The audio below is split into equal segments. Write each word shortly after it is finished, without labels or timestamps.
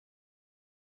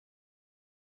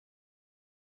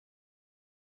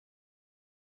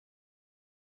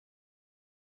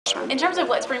In terms of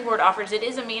what Springboard offers, it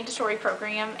is a mandatory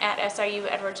program at SIU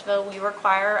Edwardsville. We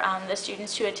require the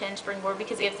students to attend Springboard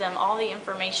because it gives them all the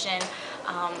information,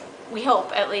 we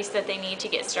hope at least, that they need to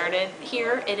get started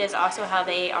here. It is also how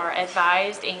they are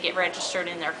advised and get registered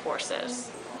in their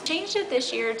courses. Changed it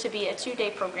this year to be a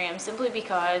 2-day program simply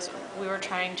because we were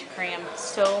trying to cram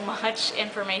so much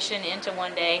information into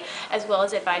one day, as well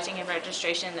as advising and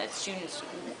registration, that students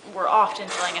were often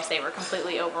telling us they were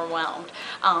completely overwhelmed.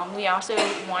 We also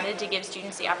wanted to give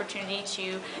students the opportunity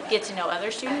to get to know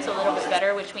other students a little bit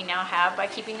better, which we now have by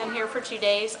keeping them here for 2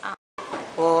 days.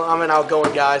 Well, I'm an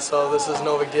outgoing guy, so this is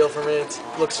no big deal for me. It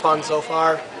looks fun so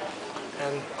far.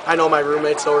 And I know my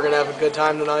roommates, so we're going to have a good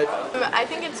time tonight. I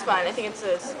think it's fun. I think it's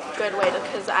a good way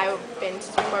because I've been to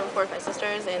Springboard before with my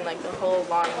sisters, and like the whole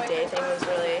long day thing was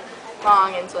really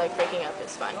long, and so like breaking up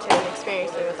is fun too, and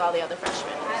experiencing with all the other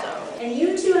freshmen. So. And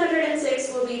you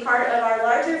 206 will be part of our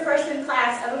larger freshman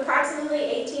class of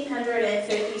approximately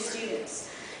 1,850 students.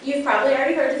 You've probably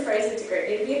already heard the phrase, "It's a great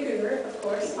day to be a Cougar," of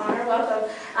course, honor, welcome.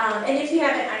 And if you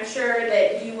haven't, I'm sure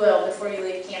that you will before you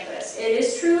leave campus. It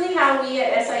is truly how we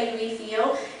at SIUE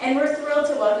feel, and we're thrilled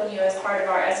to welcome you as part of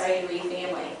our SIUE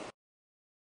family.